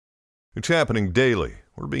It's happening daily.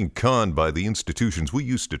 We're being conned by the institutions we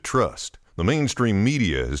used to trust. The mainstream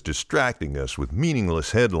media is distracting us with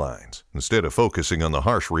meaningless headlines instead of focusing on the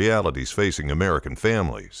harsh realities facing American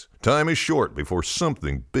families. Time is short before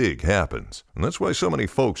something big happens, and that's why so many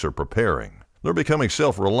folks are preparing. They're becoming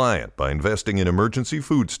self-reliant by investing in emergency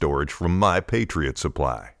food storage from My Patriot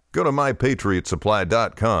Supply. Go to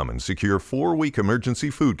MyPatriotSupply.com and secure 4-week emergency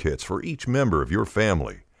food kits for each member of your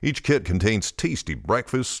family. Each kit contains tasty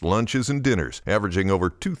breakfasts, lunches, and dinners, averaging over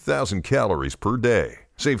 2,000 calories per day.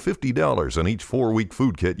 Save $50 on each 4-week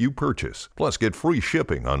food kit you purchase. Plus, get free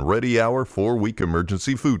shipping on Ready Hour 4-week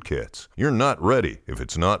emergency food kits. You're not ready if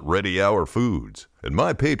it's not Ready Hour Foods. At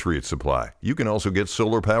My Patriot Supply, you can also get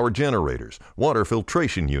solar power generators, water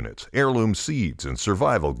filtration units, heirloom seeds, and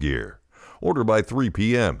survival gear. Order by 3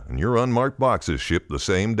 p.m. and your unmarked boxes ship the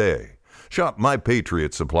same day. Shop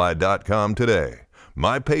MyPatriotSupply.com today.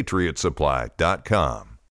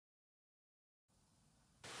 MyPatriotSupply.com.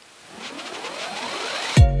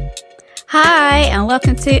 Hi, and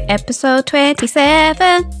welcome to episode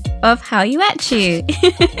 27 of How You At You.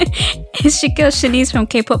 It's your girl Shanice from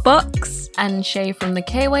K-Pop Box. And Shay from the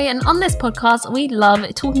K-Way, and on this podcast we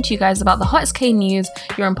love talking to you guys about the hottest K news,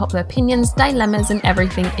 your unpopular opinions, dilemmas, and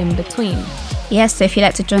everything in between. Yes, so if you'd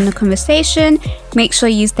like to join the conversation, make sure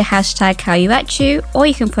you use the hashtag HowYouAtYou, or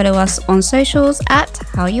you can follow us on socials at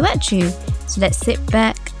HowYouAtYou. So let's sit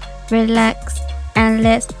back, relax, and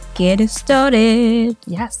let's get it started.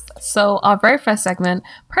 Yes, so our very first segment,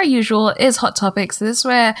 per usual, is Hot Topics. This is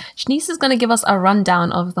where Shanice is going to give us a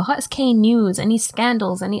rundown of the hottest K news, any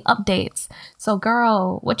scandals, any updates. So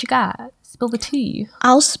girl, what you got? Spill the tea.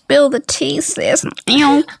 I'll spill the tea, sis.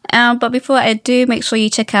 But before I do, make sure you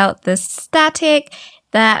check out the static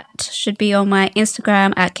that should be on my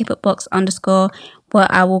Instagram at keepitbox_, where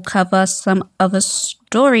I will cover some other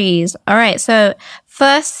stories. All right, so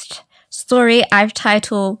first story I've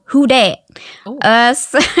titled Who Dat?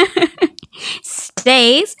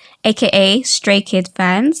 Stays, aka Stray Kids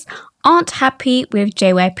fans, aren't happy with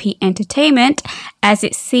JYP Entertainment, as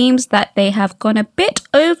it seems that they have gone a bit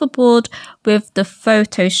overboard with the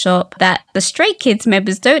Photoshop that the Stray Kids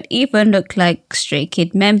members don't even look like Stray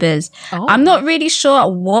Kid members. I'm not really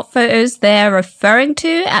sure what photos they're referring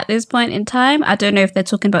to at this point in time. I don't know if they're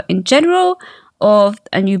talking about in general or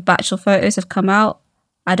a new batch of photos have come out.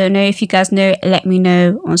 I don't know. If you guys know, let me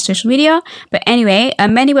know on social media. But anyway,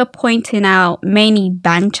 many were pointing out mainly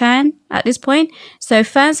Bang-chan at this point. So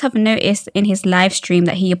fans have noticed in his live stream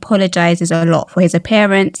that he apologizes a lot for his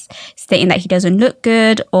appearance, stating that he doesn't look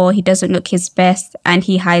good or he doesn't look his best and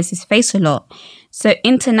he hides his face a lot. So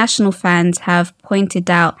international fans have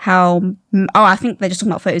pointed out how, I think they're just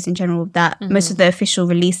talking about photos in general, that most of the official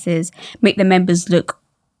releases make the members look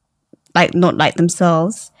like not like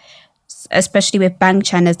themselves. Especially with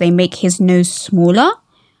Bang-chan, as they make his nose smaller,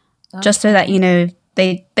 just so that, you know,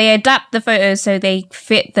 they adapt the photos so they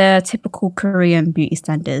fit the typical Korean beauty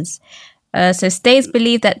standards. So Stays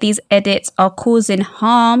believe that these edits are causing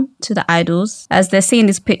harm to the idols, as they're seeing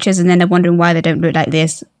these pictures and then they're wondering why they don't look like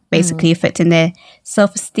this, basically affecting their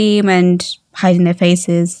self-esteem and hiding their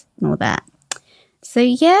faces and all that. So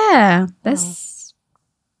yeah, that's...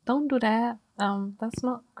 Don't do that. That's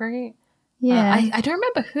not great. Yeah, I don't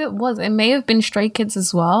remember who it was. It may have been Stray Kids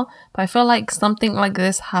as well, but I feel like something like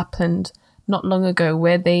this happened not long ago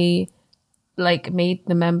where they like made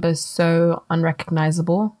the members so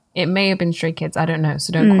unrecognizable. It may have been Stray Kids. I don't know,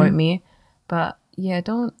 so don't quote me. But yeah,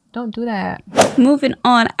 don't do that. Moving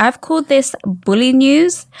on, I've called this bully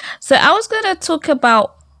news. So I was gonna talk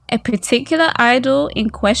about a particular idol in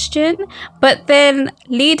question, but then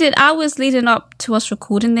I was leading up to us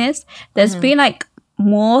recording this. There's been like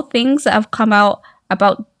more things that have come out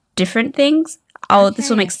about different things. This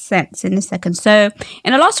will make sense in a second. So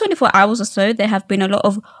in the last 24 hours or so, there have been a lot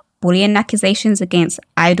of bullying accusations against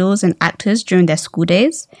idols and actors during their school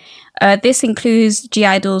days. This includes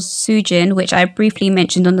G-Idol's Soojin, which I briefly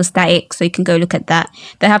mentioned on the static, so you can go look at that.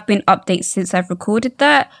 There have been updates since I've recorded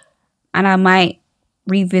that, and I might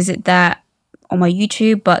revisit that on my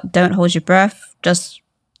YouTube, but don't hold your breath. Just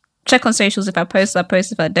check on socials. If I post, I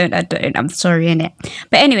post. If I don't, I don't. I'm sorry, innit?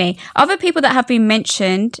 But anyway, other people that have been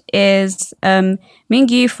mentioned is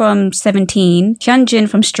Mingyu from 17, Hyunjin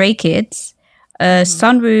from Stray Kids,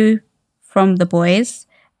 Sunwoo from The Boys,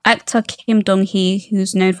 actor Kim Dong-hee,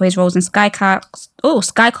 who's known for his roles in Sky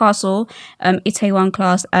Castle, Itaewon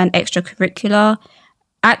Class, and Extracurricular,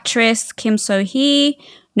 actress Kim So-hee,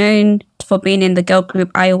 known for being in the girl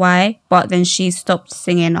group IOI, but then she stopped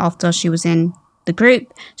singing after she was in the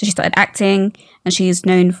group, so she started acting, and she's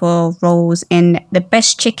known for roles in The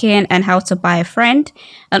Best Chicken and How to Buy a Friend.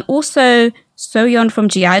 And also Soyeon from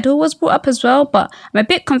G-Idol was brought up as well, but I'm a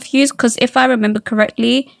bit confused because if I remember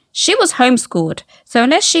correctly, she was homeschooled. So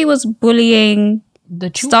unless she was bullying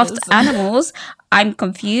The stuffed choosers. animals, I'm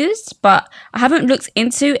confused, but I haven't looked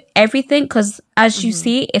into everything because as you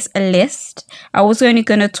see, it's a list. I was only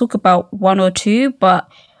going to talk about one or two, but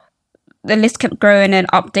the list kept growing and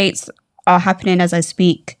updates are happening as I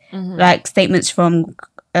speak. Like statements from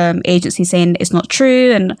agencies saying it's not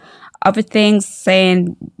true and other things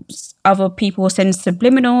saying other people sending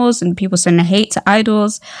subliminals and people sending hate to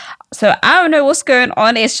idols. So I don't know what's going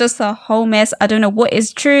on. It's just a whole mess. I don't know what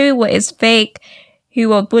is true, what is fake,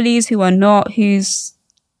 who are bullies, who are not, who's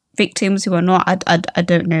victims, who are not. I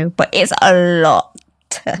don't know. But it's a lot.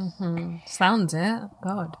 Sounds it.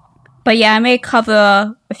 God. But yeah, I may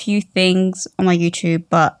cover a few things on my YouTube.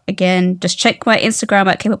 But again, just check my Instagram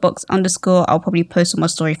at K-pop_. I'll probably post on my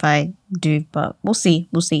story if I do. But we'll see.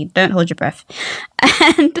 We'll see. Don't hold your breath.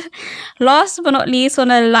 And last but not least, on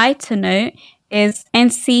a lighter note, is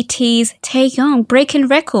NCT's Taeyoung breaking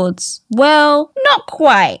records. Well, not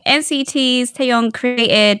quite. NCT's Taeyoung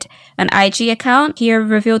created an IG account. He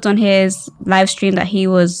revealed on his live stream that he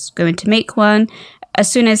was going to make one.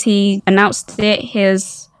 As soon as he announced it,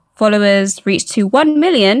 his followers reached to 1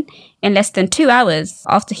 million in less than 2 hours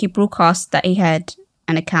after he broadcast that he had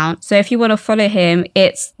an account. So if you want to follow him,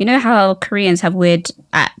 it's, you know how Koreans have weird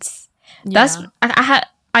 @s. That's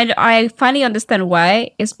I finally understand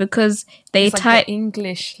why. It's because they It's like type the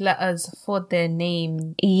English letters for their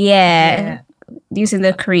name. yeah, using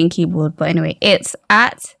the Korean keyboard. But anyway, it's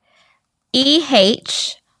at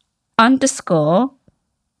EH_OVO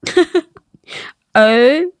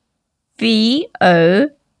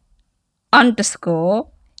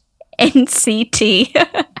NCT.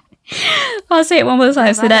 I'll say it one more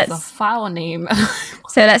time. So That's a that's file name.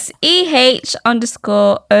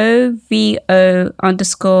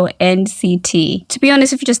 EH_OVO_NCT. To be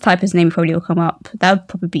honest, if you just type his name, it probably will come up. That would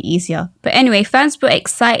probably be easier. But anyway, fans were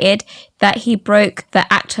excited that he broke the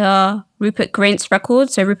actor Rupert Grint's record.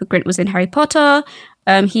 So Rupert Grint was in Harry Potter.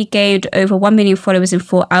 He gained over 1 million followers in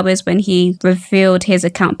 4 hours when he revealed his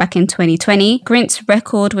account back in 2020. Grint's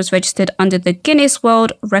record was registered under the Guinness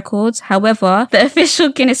World Records. However, the official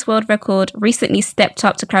Guinness World Record recently stepped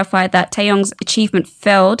up to clarify that Taeyoung's achievement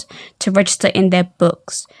failed to register in their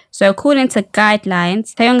books. So according to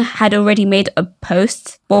guidelines, Taeyoung had already made a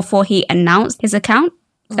post before he announced his account.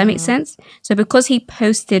 Does that make sense? So because he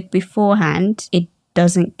posted beforehand, it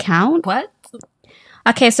doesn't count. What?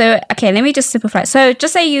 Okay, let me just simplify. So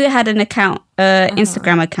just say you had an account,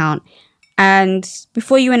 Instagram account, and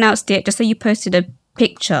before you announced it, just say you posted a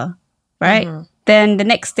picture, right? Then the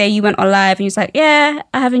next day you went on live and you was like, yeah,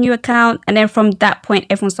 I have a new account. And then from that point,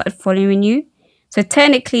 everyone started following you. So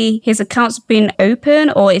technically his account's been open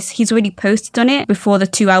or he's already posted on it before the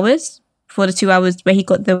 2 hours where he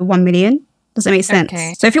got the 1 million. Does that make sense?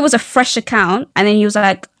 Okay. So if it was a fresh account and then he was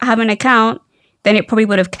like, I have an account, then it probably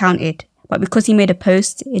would have counted. But because he made a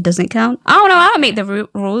post, it doesn't count. I don't know. I don't make the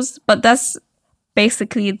rules, but that's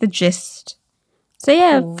basically the gist. So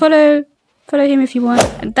yeah, follow him if you want.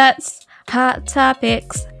 And that's Hot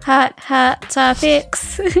Topics. Hot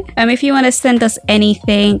Topics. If you want to send us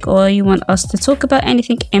anything or you want us to talk about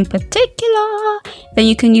anything in particular, then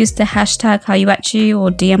you can use the hashtag #HowYouAtChu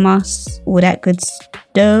or DM us, all that good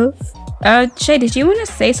stuff. Shay, did you want to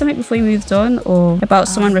say something before you moved on or about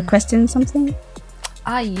someone requesting something?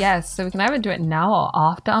 Yes. So we can either do it now or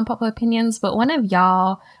after Unpopular Opinions. But one of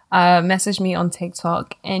y'all messaged me on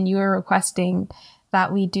TikTok and you were requesting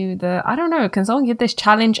that we do I don't know, can someone give this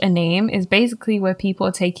challenge a name? Is basically where people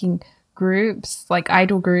are taking groups, like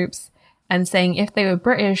idol groups, and saying if they were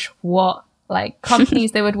British, what like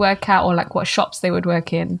companies they would work at or like what shops they would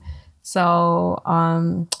work in. So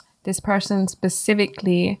this person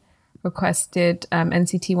specifically requested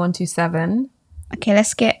NCT 127. Okay,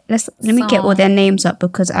 let me get all their names up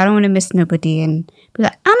because I don't want to miss nobody and be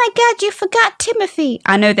like, oh my god, you forgot Timothy.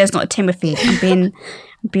 I know there's not a Timothy. I'm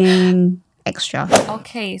being extra.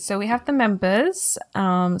 Okay, so we have the members.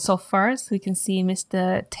 So first we can see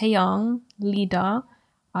Mr. Taeyoung, leader.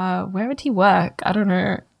 Where would he work? I don't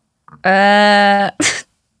know. I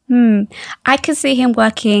could see him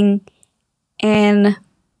working in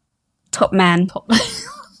Top Man.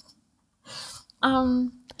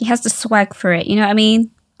 He has the swag for it, you know what I mean?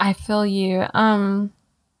 I feel you.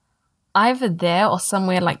 Either there or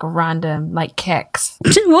somewhere like random, like Kex.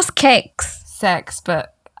 What's Kex? Sex,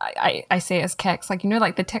 but I say it as Kex. Like, you know,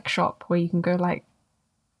 like the tech shop where you can go like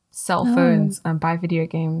sell phones and buy video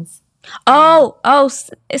games. Oh,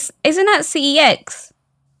 isn't that CEX?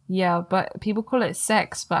 Yeah, but people call it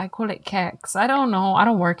sex, but I call it Kex. I don't know. I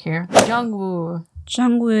don't work here. Jungwoo.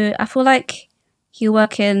 I feel like He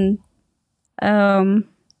work in I don't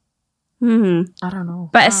know.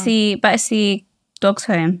 Battersea Dog's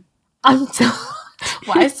Home.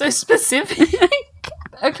 Why so specific?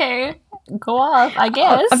 Okay, go off, I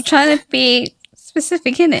guess. I'm trying to be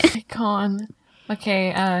specific in it. I can't.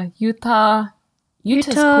 Okay, Utah's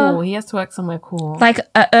cool. He has to work somewhere cool. Like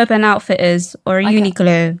Urban Outfitters or a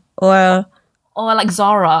Uniqlo or like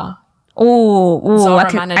Zara.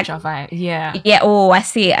 Zara manager, right? Yeah. Yeah, I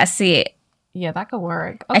see it. Yeah, that could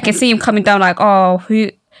work. Okay. I can see him coming down like,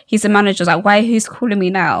 he's a manager. Like, who's calling me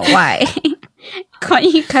now? Why? Can't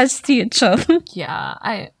you guys do your job? Yeah,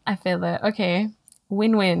 I feel it. Okay.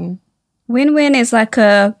 Win-win. Win-win is like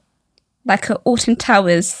a Alton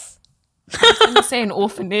Towers. I was going to say an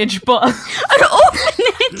orphanage, but an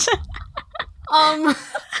orphanage.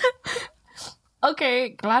 Okay,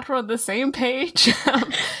 glad we're on the same page.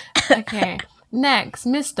 Okay, next,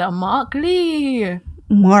 Mr. Mark Lee.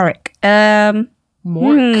 Mark. Like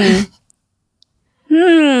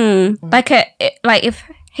if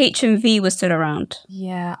H&V was still around.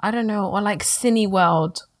 Yeah, I don't know, or like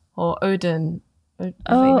Cineworld or Odeon.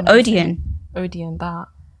 Odeon. Odeon, that.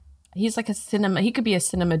 He's like a cinema. He could be a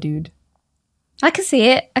cinema dude. I can see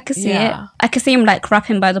it. I can see him like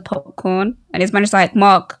rapping by the popcorn, and his manager's like,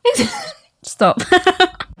 Mark, stop.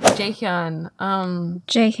 Jaehyun.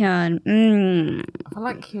 Jaehyun. I feel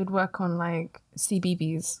like he would work on like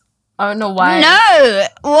CBBS. I don't know why. No,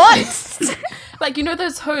 what? Like, you know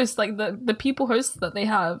those hosts, like the people hosts that they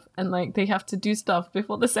have, and like they have to do stuff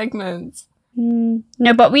before the segments.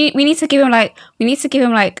 No, but we need to give him like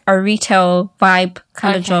a retail vibe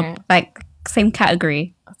kind of job, like same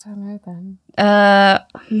category. I don't know then.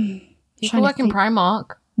 He could work in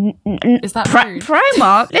Primark. Is that rude?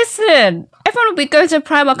 Primark? Listen, everyone will be going to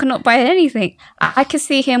Primark and not buying anything. I could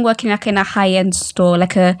see him working like in a high-end store,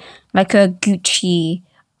 like a Gucci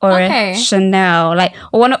or a Chanel, like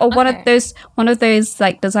one of those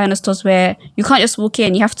like designer stores where you can't just walk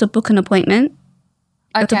in; you have to book an appointment.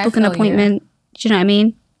 You have to book an appointment. Do you know what I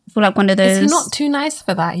mean? I feel like one of those. Is he not too nice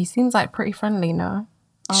for that? He seems like pretty friendly, no?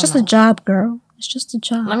 It's just a job, girl. It's just a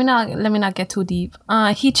job. Let me not get too deep.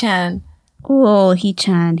 Hee-chan. Oh,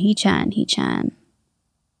 Hee-chan.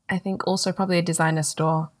 I think also probably a designer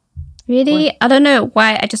store. Really? I don't know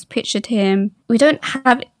why I just pictured him. We don't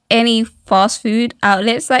have any fast food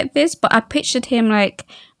outlets like this, but I pictured him like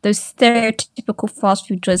those stereotypical fast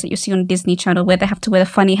food joints that you see on Disney Channel where they have to wear a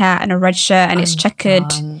funny hat and a red shirt and it's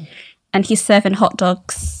checkered and he's serving hot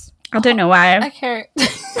dogs. I don't know why. Okay.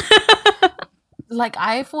 Like,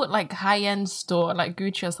 I thought like high-end store, like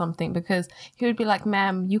Gucci or something, because he would be like,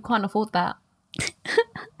 ma'am, you can't afford that.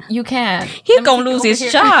 You can't. He's gonna lose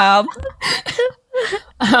his job.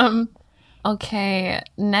 Okay,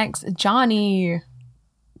 next, Johnny.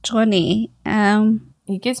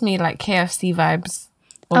 He gives me like KFC vibes.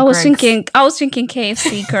 I was thinking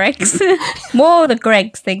KFC Greg's. More the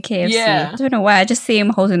Greg's than KFC. Yeah. I don't know why. I just see him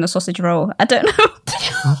holding a sausage roll. I don't know.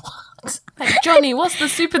 Like, Johnny, what's the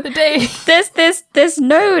soup of the day? There's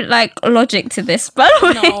no like logic to this, by the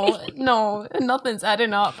way. No, nothing's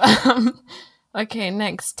adding up. Okay,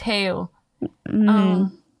 next, Tail. Are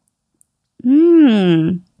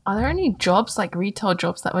there any jobs, like retail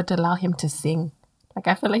jobs, that would allow him to sing? Like,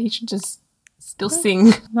 I feel like he should just still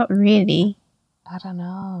sing. Not really. I don't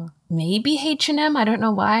know. Maybe H&M. I don't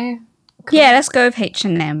know why. Yeah, let's go with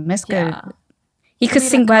H&M. Let's go. He could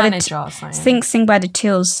sing by sing by the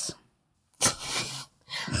tills.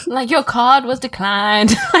 Like, your card was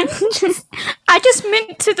declined. I just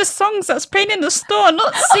meant to the songs that's playing in the store,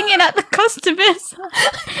 not singing at the customers.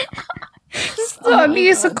 It's not a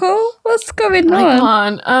musical. God. What's going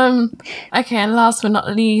on? Okay, and last but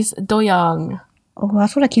not least, Doyoung. Oh, I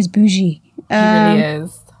feel like he's bougie. He really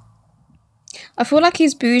is. I feel like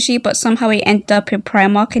he's bougie, but somehow he ended up in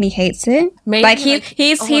Primark and he hates it. Maybe like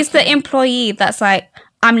he's the employee that's like,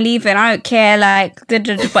 I'm leaving. I don't care. Like,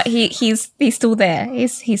 but he's still there.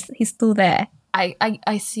 He's still there.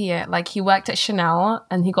 I see it. Like, he worked at Chanel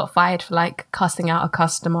and he got fired for like cussing out a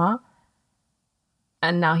customer,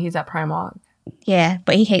 and now he's at Primark. Yeah,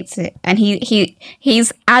 but he hates it, and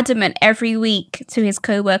he's adamant every week to his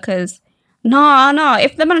co-workers. No.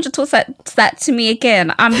 If the manager talks that to me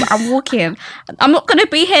again, I'm walking. I'm not gonna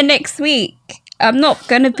be here next week. I'm not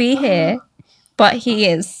gonna be here. But he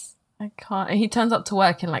is. I can't. And he turns up to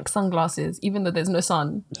work in like sunglasses, even though there's no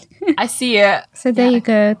sun. I see it. So there you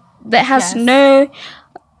go. That has no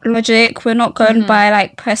logic. We're not going by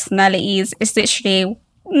like personalities. It's literally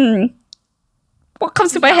what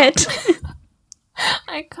comes to my head.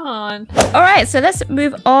 I can't. All right, so let's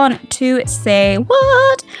move on to Say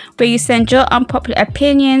What, where you send your unpopular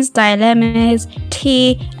opinions, dilemmas,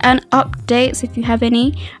 tea, and updates if you have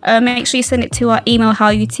any. Make sure you send it to our email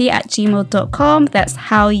howut@gmail.com. That's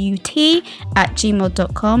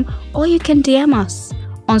howut@gmail.com. Or you can DM us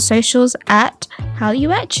on socials at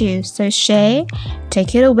howuatu. So Shay,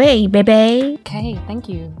 take it away, baby. Okay, thank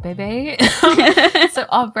you, baby. So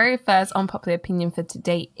our very first unpopular opinion for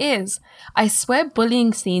today is, I swear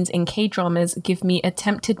bullying scenes in K-dramas give me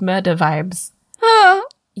attempted murder vibes. Oh,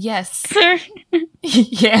 Yes.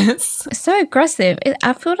 Yes. it's so aggressive.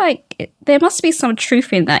 I feel like there must be some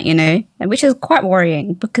truth in that, you know, which is quite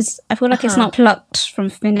worrying because I feel like it's not plucked from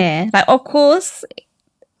thin air. Like, of course,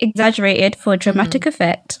 exaggerated for dramatic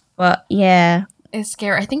effect, but yeah. It's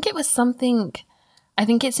scary. I think it's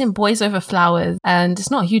in Boys Over Flowers, and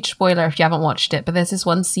it's not a huge spoiler if you haven't watched it, but there's this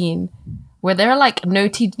one scene where there are like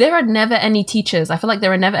there are never any teachers. I feel like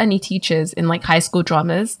there are never any teachers in like high school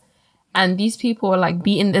dramas, and these people are like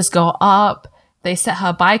beating this girl up. They set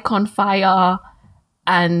her bike on fire,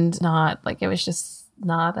 and it was just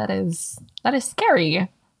that is scary.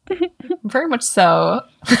 Very much so.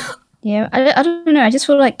 Yeah, I don't know. I just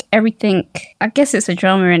feel like everything, I guess it's a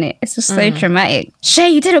drama in it. It's just so dramatic. Shay,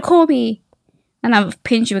 you didn't call me. And I've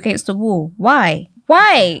pinned you against the wall. Why?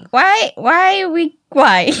 Why?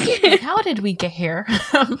 How did we get here?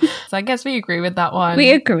 So I guess we agree with that one. We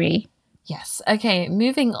agree. Yes. Okay,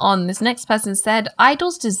 moving on. This next person said,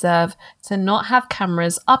 idols deserve to not have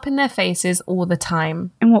cameras up in their faces all the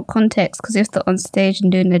time. In what context? Because if they're on stage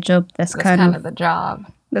and doing their job, that's kind of the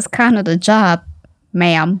job. That's kind of the job,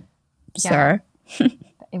 ma'am. Sir.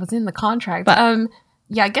 It was in the contract. But I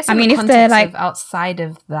guess I mean, the if they're context like of outside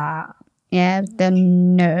of that. Yeah,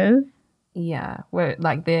 then no. Yeah, where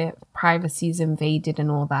like their privacy is invaded and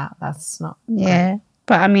all that. That's not Yeah. Great.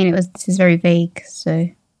 But I mean this is very vague, so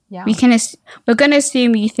yeah. We're gonna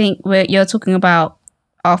assume you think you're talking about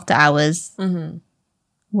after hours.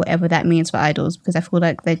 Whatever that means for idols, because I feel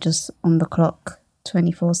like they're just on the clock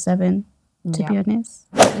 24/7. To be honest.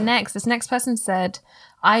 This next person said,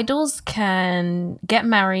 idols can get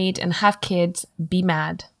married and have kids, be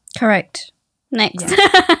mad. Correct. Next.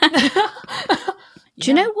 Yeah. Do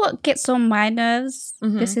you know what gets on my nerves?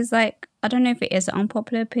 This is like, I don't know if it is an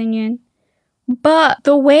unpopular opinion, but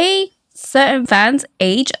the way certain fans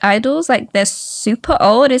age idols, like they're super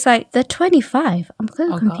old. It's like they're 25. I'm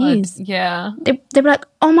kind of confused. God. Yeah. They're like,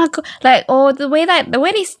 oh my God. Like, or the way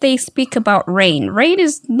they speak about Rain. Rain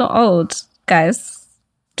is not old, guys.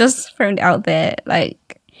 Just throwing it out there.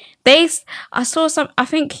 Like, I saw I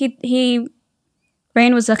think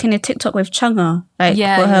Rain was like in a TikTok with Chunga, like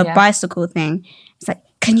for her bicycle thing. It's like,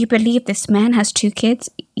 can you believe this man has 2 kids?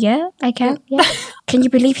 Yeah, I can. Yeah. Can you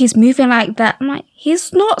believe he's moving like that? I'm like,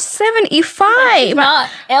 he's not 75. He's not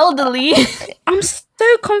elderly. I'm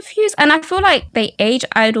so confused. And I feel like they age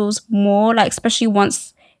idols more, like especially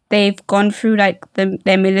once they've gone through like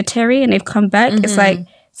their military and they've come back. It's like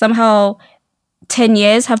somehow 10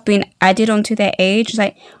 years have been added onto their age. It's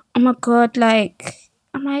like, oh my God, like,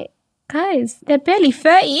 I'm like, guys, they're barely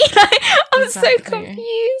 30. I'm so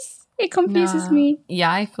confused. It confuses me.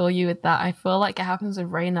 Yeah, I feel you with that. I feel like it happens with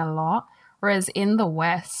Rain a lot. Whereas in the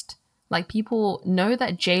West, like people know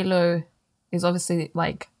that J-Lo is obviously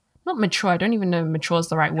like not mature. I don't even know if mature is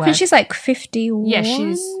the right word. I think she's like 50. Yeah,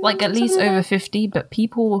 she's like at least over 50. But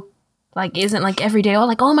people like isn't like every day. Oh,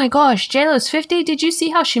 like, oh my gosh, J-Lo's 50. Did you see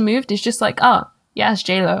how she moved? It's just like, oh, yeah, it's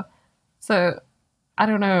J-Lo. So I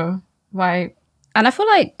don't know why. And I feel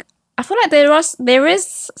like there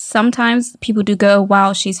is sometimes people do go,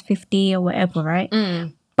 wow, she's 50 or whatever, right?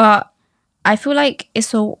 But I feel like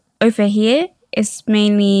it's all over here. It's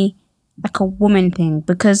mainly like a woman thing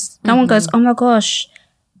because no one goes, oh my gosh,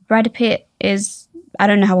 Brad Pitt is, I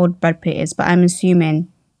don't know how old Brad Pitt is, but I'm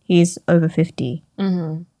assuming he's over 50.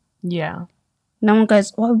 Yeah. No one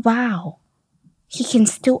goes, oh wow, he can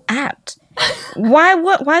still act.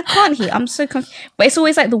 Why can't he? I'm so confused. But it's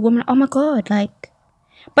always like the woman, oh my God, like.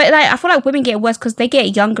 But like I feel like women get worse because they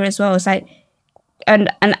get younger as well. It's like an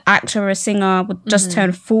actor or a singer would just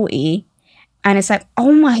turn 40 and it's like,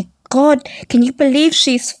 oh my God, can you believe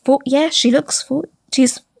she's 40? Yeah, she looks 40.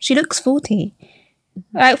 She looks 40.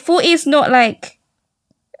 Like 40 is not like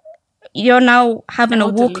you're now having a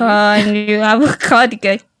walker and you have a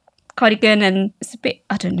cardigan and it's a bit,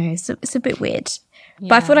 I don't know, it's a bit weird. Yeah.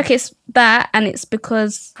 But I feel like it's that, and it's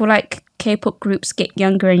because I feel like K-pop groups get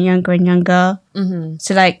younger and younger and younger.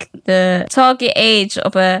 So like the target age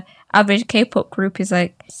of a average K-pop group is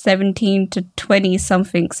like 17 to 20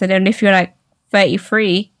 something. So then if you're like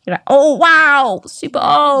 33, you're like, oh wow, super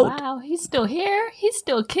old. Wow, he's still here. He's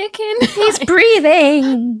still kicking. He's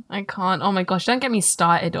breathing. I can't. Oh my gosh, don't get me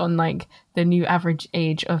started on like the new average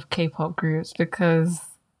age of K-pop groups because,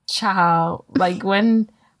 child, like when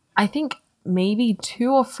I think maybe 2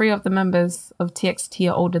 or 3 of the members of TXT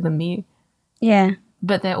are older than me. Yeah.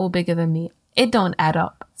 But they're all bigger than me. It don't add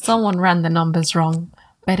up. Someone ran the numbers wrong.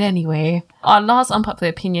 But anyway, our last unpopular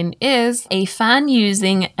opinion is a fan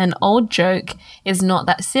using an old joke is not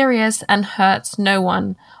that serious and hurts no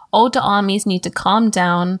one. Older armies need to calm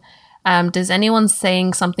down. Does anyone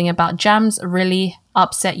saying something about jams really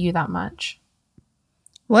upset you that much?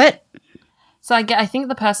 What? So I think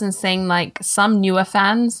the person's saying like some newer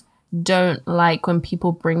fans don't like when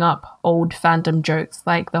people bring up old fandom jokes,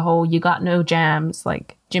 like the whole "you got no jams,"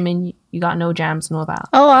 like Jimin, you got no jams and all that.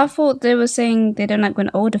 Oh, I thought they were saying they don't like when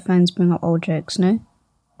older fans bring up old jokes, no?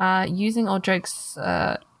 Using old jokes,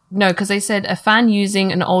 no, because they said a fan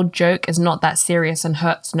using an old joke is not that serious and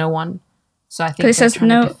hurts no one. So I think they're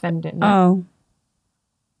trying to defend it. No?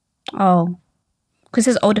 Oh. Because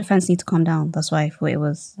it says older fans need to calm down. That's why I thought it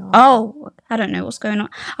was. No. Oh, I don't know what's going on.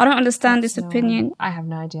 I don't understand this opinion. I have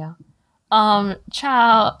no idea.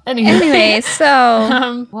 Ciao. Anyway,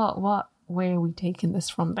 so what? Where are we taking this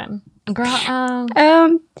from then, girl?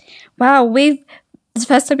 Wow, it's the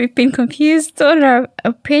first time we've been confused on our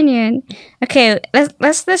opinion. Okay,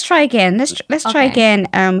 let's try again. Let's try again.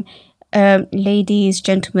 Ladies,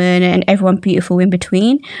 gentlemen, and everyone beautiful in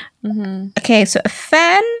between. Mm-hmm. Okay, so a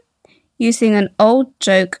fan using an old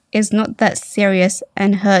joke is not that serious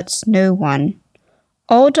and hurts no one.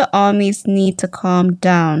 Older armies need to calm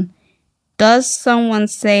down. Does someone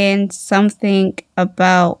saying something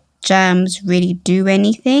about jams really do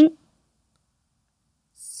anything?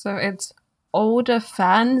 So it's older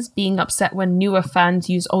fans being upset when newer fans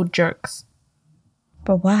use old jokes.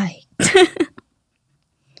 But why?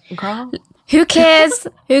 Girl? Who cares?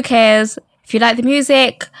 Who cares? If you like the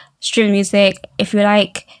music, stream music. If you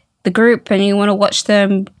like the group and you want to watch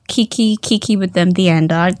them kiki with them, the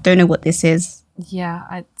end. I don't know what this is.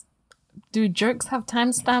 Yeah, do jokes have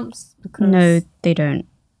timestamps? No, they don't.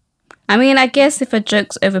 I mean, I guess if a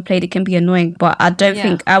joke's overplayed, it can be annoying, but I don't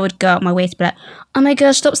think I would go out my way to be like, oh my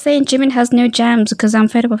gosh, stop saying Jimin has no jams because I'm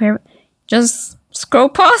fed up with it. Just scroll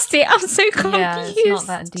past it. I'm so confused. Yeah, it's not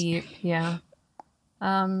that deep. Yeah.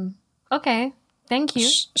 Okay. Thank you.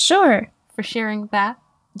 Sure. For sharing that.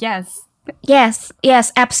 Yes. Yes,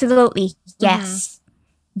 absolutely. Yes.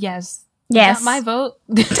 Yes. Yes. Is that my vote?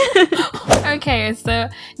 Okay, so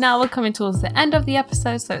now we're coming towards the end of the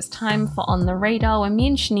episode, so it's time for On the Radar, where me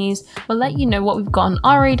and Shanice will let you know what we've got on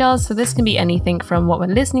our radars. So this can be anything from what we're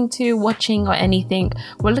listening to, watching, or anything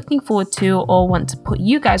we're looking forward to or want to put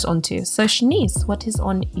you guys onto. So Shanice, what is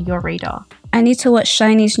on your radar? I need to watch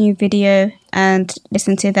Shiny's new video and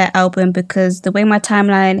listen to their album because the way my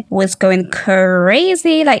timeline was going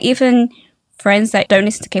crazy, like even friends that don't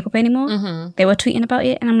listen to K-pop anymore, they were tweeting about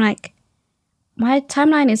it, and I'm like, my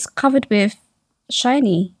timeline is covered with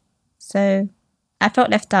Shiny. So I felt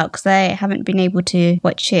left out because I haven't been able to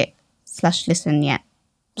watch it / listen yet.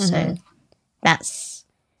 So that's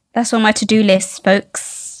on my to-do list,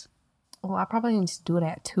 folks. Well, I probably need to do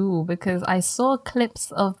that too because I saw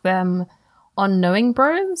clips of them on Knowing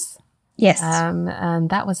Bros. Yes. And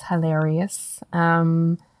that was hilarious.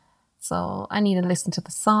 So I need to listen to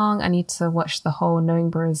the song. I need to watch the whole Knowing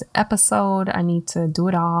Bros episode. I need to do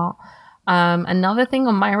it all. Another thing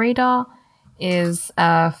on my radar is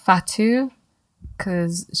Fatu,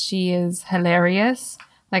 because she is hilarious.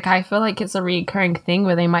 Like, I feel like it's a recurring thing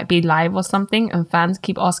where they might be live or something and fans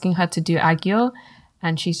keep asking her to do Agyo,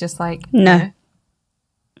 and she's just like, no.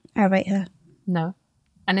 I rate her. No.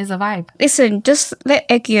 And it's a vibe. Listen, just let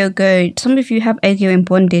Agyo go. Some of you have Agyo in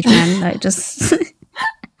bondage, man. Like, just...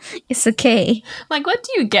 It's okay. Like, what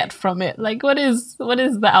do you get from it? Like, what is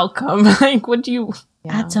the outcome? Like, what do you...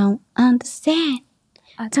 Yeah. I don't understand.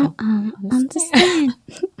 I don't understand.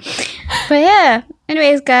 But yeah,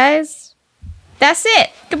 anyways, guys, that's it.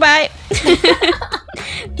 Goodbye.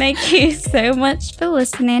 Thank you so much for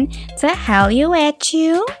listening to Hallyu at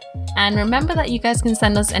You. And remember that you guys can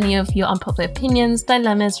send us any of your unpopular opinions,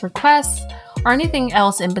 dilemmas, requests, or anything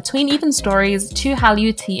else in between, even stories, to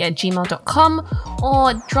hallyut@gmail.com,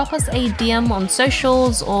 or drop us a DM on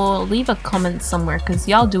socials or leave a comment somewhere because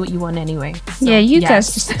y'all do what you want anyway. So, yeah, you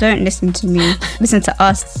guys just don't listen to me. Listen to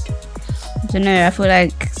us. I don't know, I feel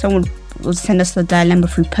like someone will send us the dilemma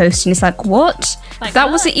through post and it's like, what? Like,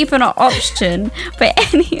 that wasn't even an option. But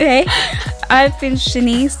anyway, I've been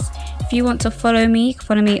Shanice. If you want to follow me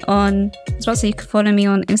on So you can follow me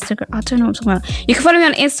on Instagram. I don't know what I'm talking about. You can follow me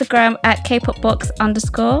on Instagram at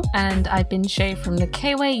kpopbox_. And I've been Shay from The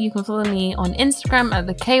Kway. You can follow me on Instagram at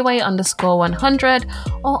TheKway_100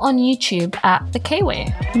 or on YouTube at The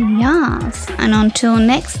Kway. Yes. And until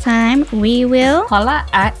next time, we will Holla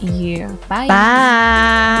at you. Bye.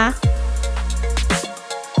 Bye.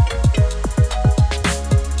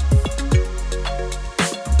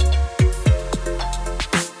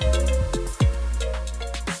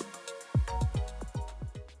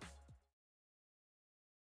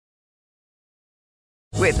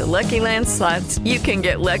 With the Lucky Land Slots, you can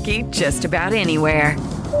get lucky just about anywhere.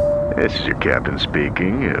 This is your captain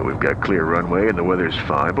speaking. We've got clear runway and the weather's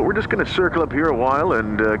fine, but we're just going to circle up here a while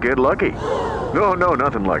and get lucky. No,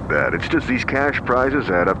 nothing like that. It's just these cash prizes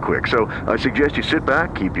add up quick. So I suggest you sit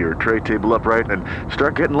back, keep your tray table upright, and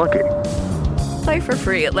start getting lucky. Play for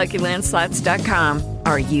free at LuckyLandSlots.com.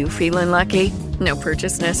 Are you feeling lucky? No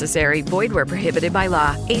purchase necessary. Void where prohibited by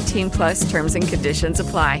law. 18+ terms and conditions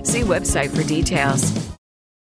apply. See website for details.